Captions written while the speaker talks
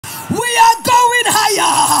We are going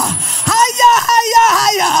higher. Higher, higher,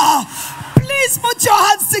 higher. Please put your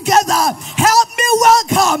hands together. Help me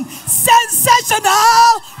welcome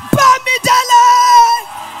Sensational Bamidele.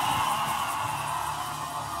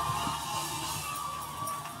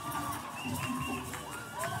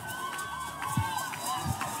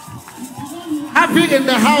 Happy in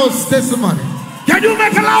the house this morning. Can you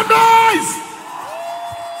make a loud noise?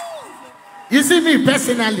 You see me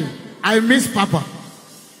personally, I miss Papa.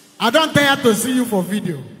 I don't tire to see you for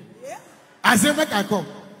video. I say make I come.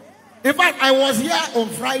 In fact, I was here on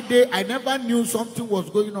Friday. I never knew something was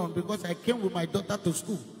going on because I came with my daughter to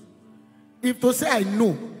school. If to say I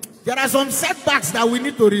know, there are some setbacks that we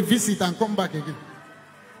need to revisit and come back again.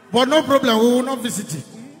 But no problem, we will not visit it.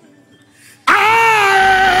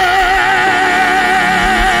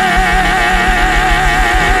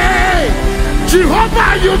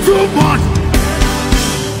 Jehovah, you too much.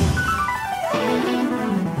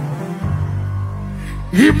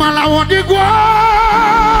 Himala wondigwa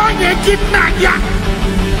yekinaya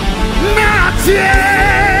natie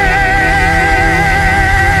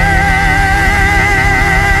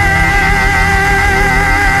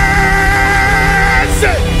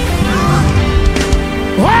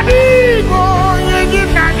wondigwa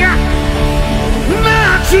yekinaya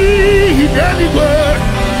natie deligwe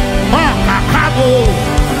kakabo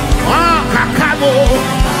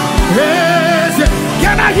yes.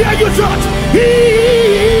 Can I hear you, church?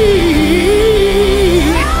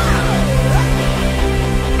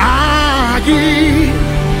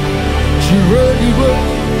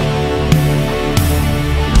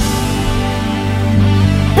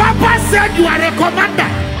 Papa said you are a commander.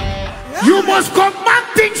 You must command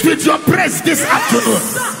things with your praise this afternoon.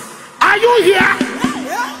 Are you here?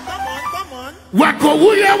 Come on.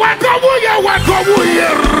 Wakowuye.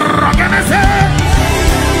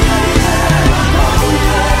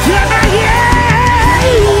 Can I hear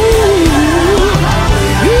you?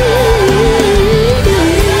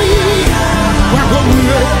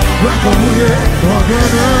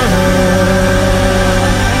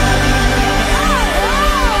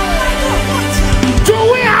 Do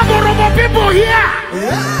we have honorable people here?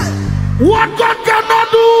 What God cannot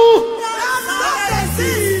do?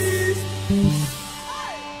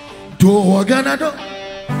 Do again.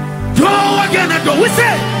 We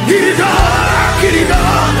say, get it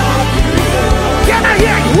on. Can I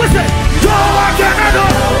hear you? We say, do again.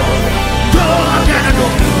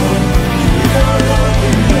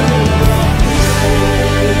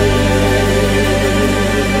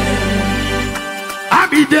 I'll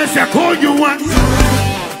be there to call you one.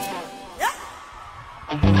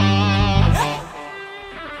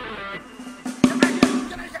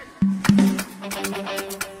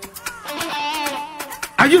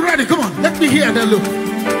 Are you ready? Come on, let me hear that look.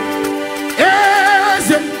 Yes,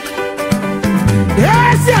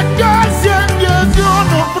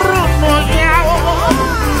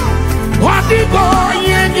 what the boy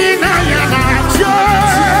in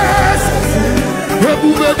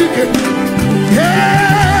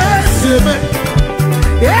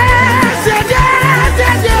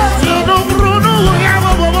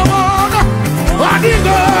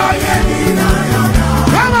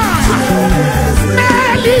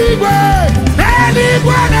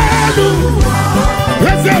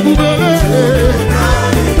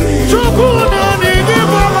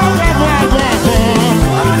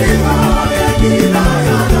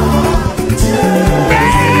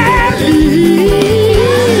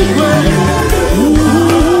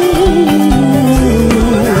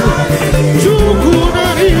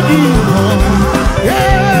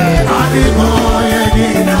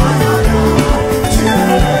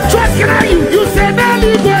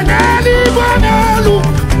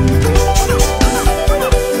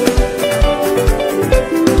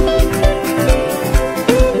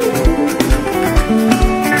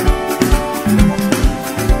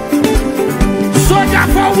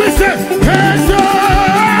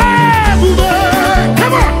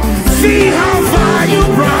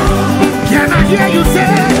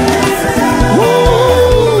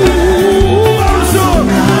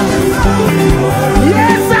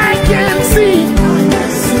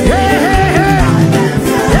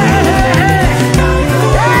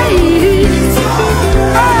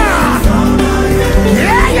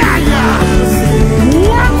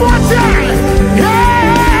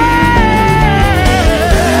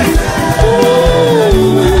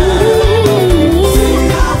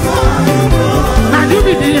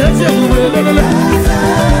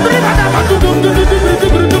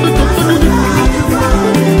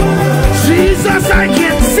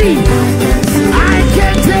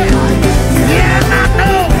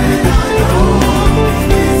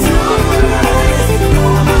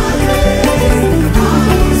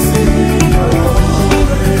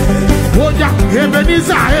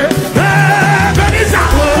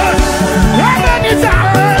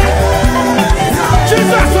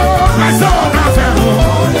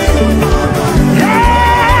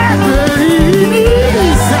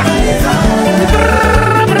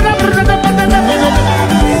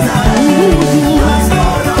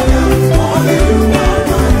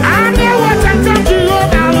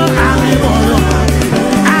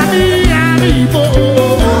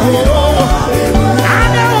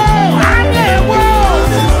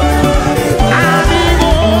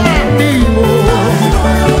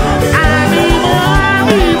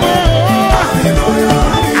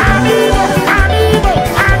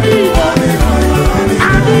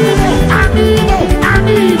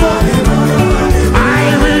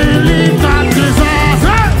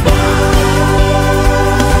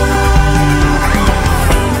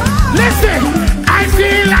Listen, I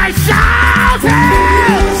feel like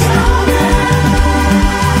shouting.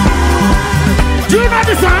 Do you know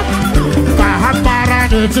this song? Kahamara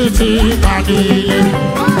de Titi Bamidele,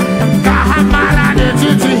 Kahamara de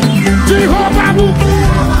Titi, Jehovah.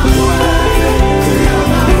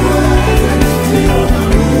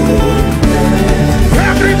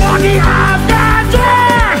 Everybody have that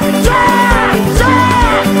joy, joy,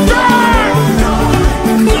 joy, joy.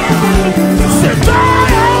 Say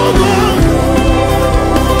joy, oh God,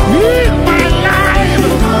 in my life.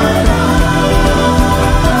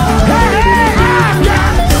 Hey, hey, have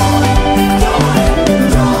that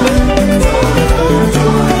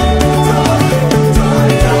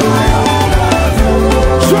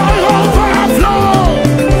joy overflow.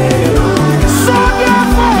 So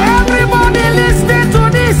therefore, everybody listening to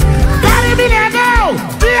this, carry me there now.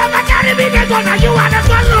 Do you ever carry me there? Gonna you are the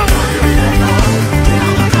one.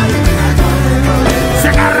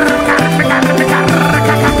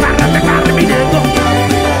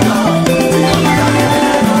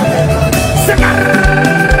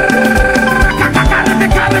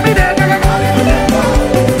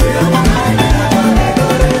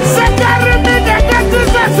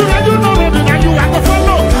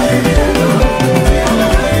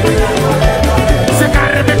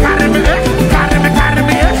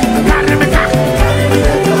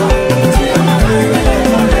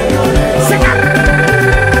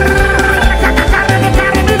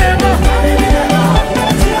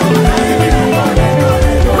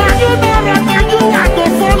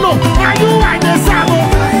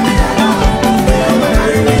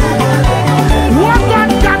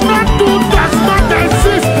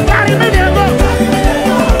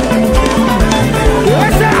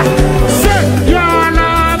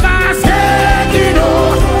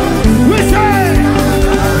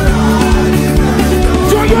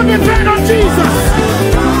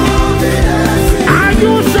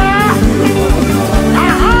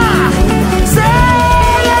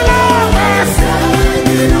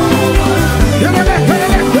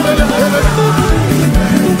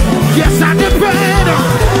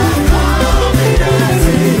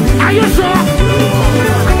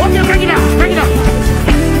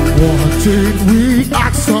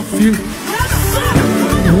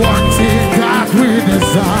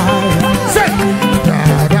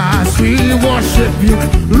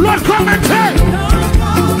 Lord, come and take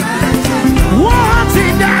one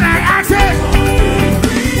thing that I ask it.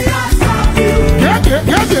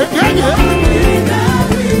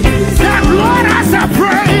 That Lord has a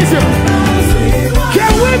praise.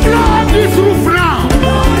 Can we blow up this roof now?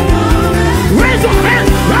 Raise your hands,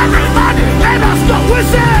 everybody, let us go. We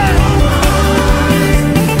say.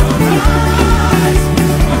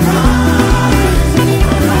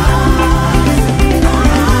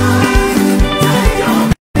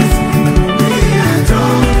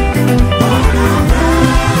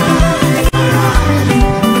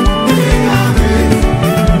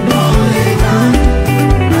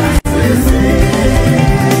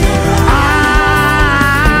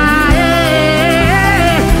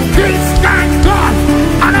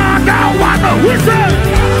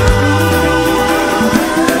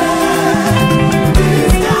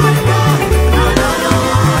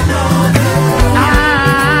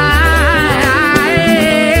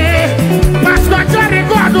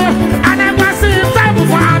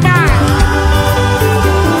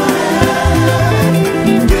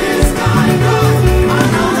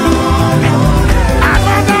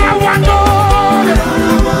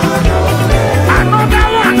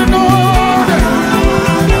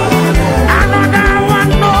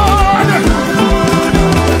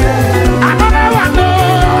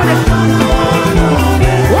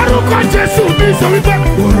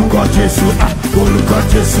 Orúkọ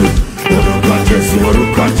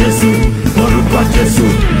Jésù, orúkọ Jésù,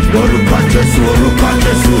 orúkọ Jésù, orúkọ Jésù.